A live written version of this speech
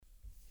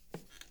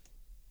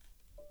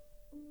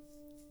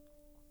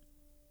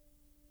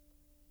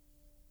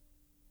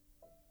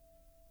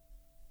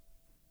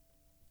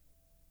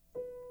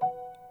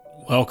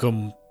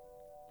Welcome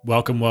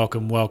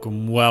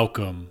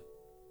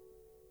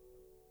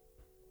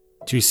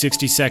to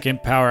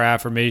 60-second power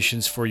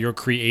affirmations for your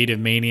creative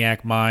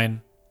maniac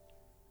mind.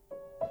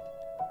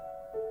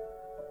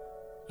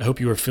 I hope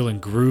you are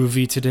feeling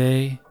groovy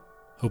today.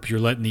 Hope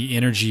you're letting the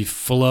energy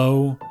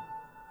flow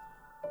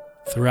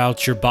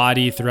throughout your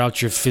body,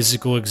 throughout your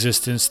physical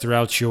existence,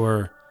 throughout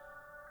your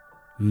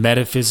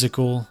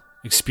metaphysical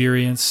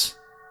experience.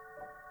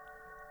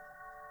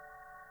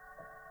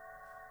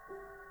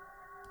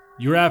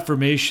 Your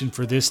affirmation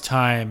for this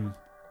time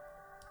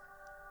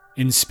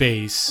in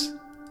space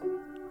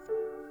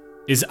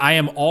is I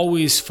am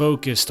always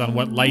focused on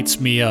what lights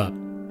me up.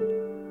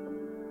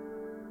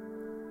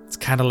 It's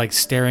kind of like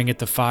staring at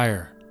the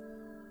fire.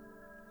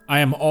 I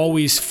am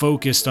always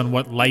focused on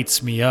what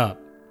lights me up.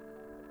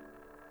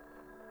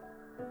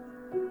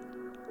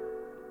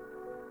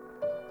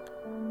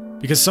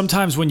 Because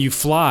sometimes when you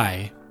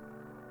fly,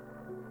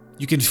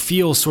 you can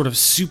feel sort of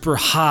super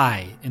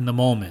high in the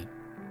moment.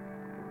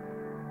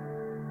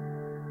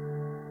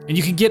 And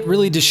you can get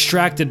really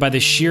distracted by the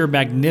sheer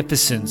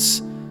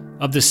magnificence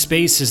of the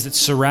spaces that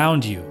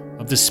surround you,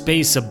 of the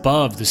space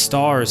above, the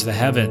stars, the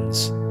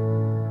heavens.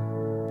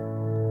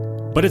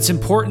 But it's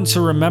important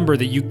to remember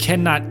that you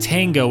cannot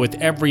tango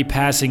with every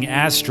passing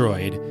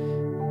asteroid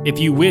if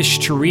you wish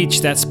to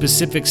reach that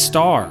specific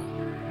star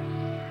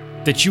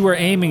that you are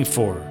aiming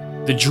for,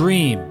 the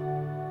dream.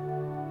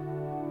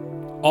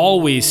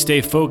 Always stay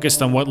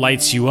focused on what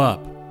lights you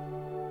up.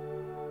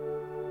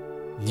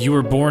 You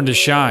were born to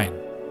shine.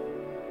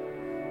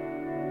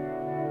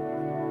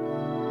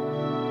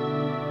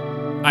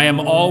 I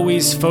am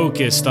always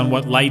focused on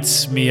what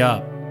lights me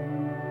up.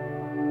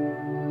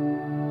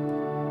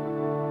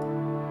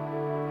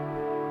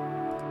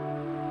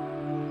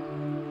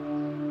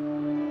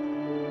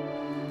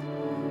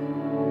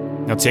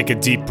 Now take a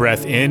deep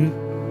breath in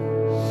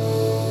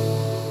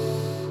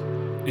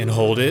and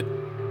hold it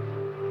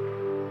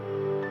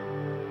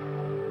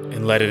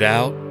and let it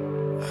out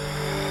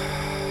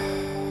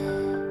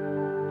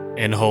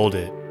and hold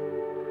it.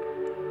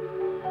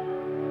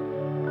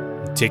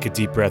 Take a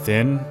deep breath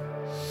in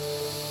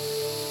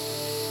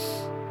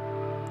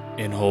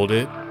and hold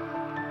it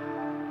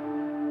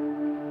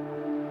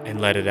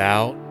and let it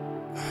out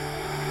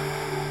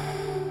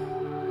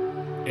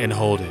and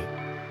hold it.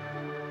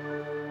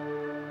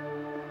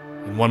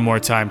 And one more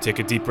time, take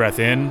a deep breath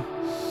in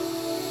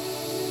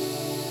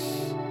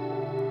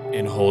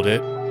and hold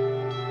it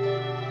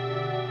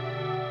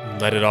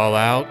and let it all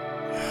out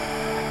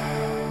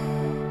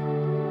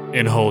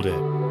and hold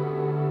it.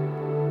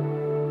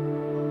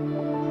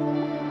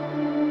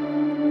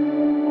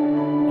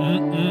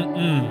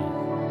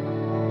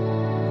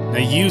 Now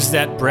use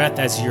that breath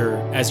as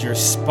your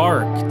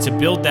spark to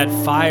build that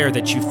fire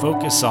that you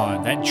focus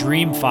on, that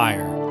dream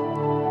fire.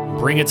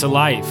 Bring it to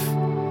life.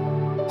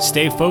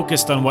 Stay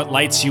focused on what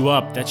lights you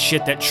up, that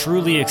shit that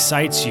truly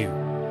excites you.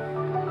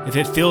 If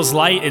it feels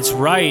light, it's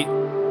right.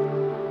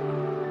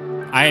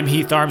 I am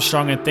Heath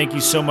Armstrong, and thank you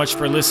so much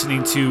for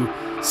listening to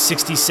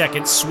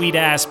 60-second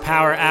sweet-ass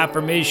power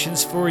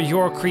affirmations for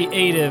your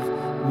creative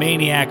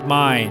maniac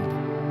mind.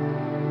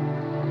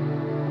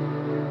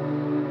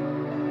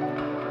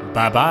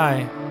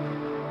 Bye-bye.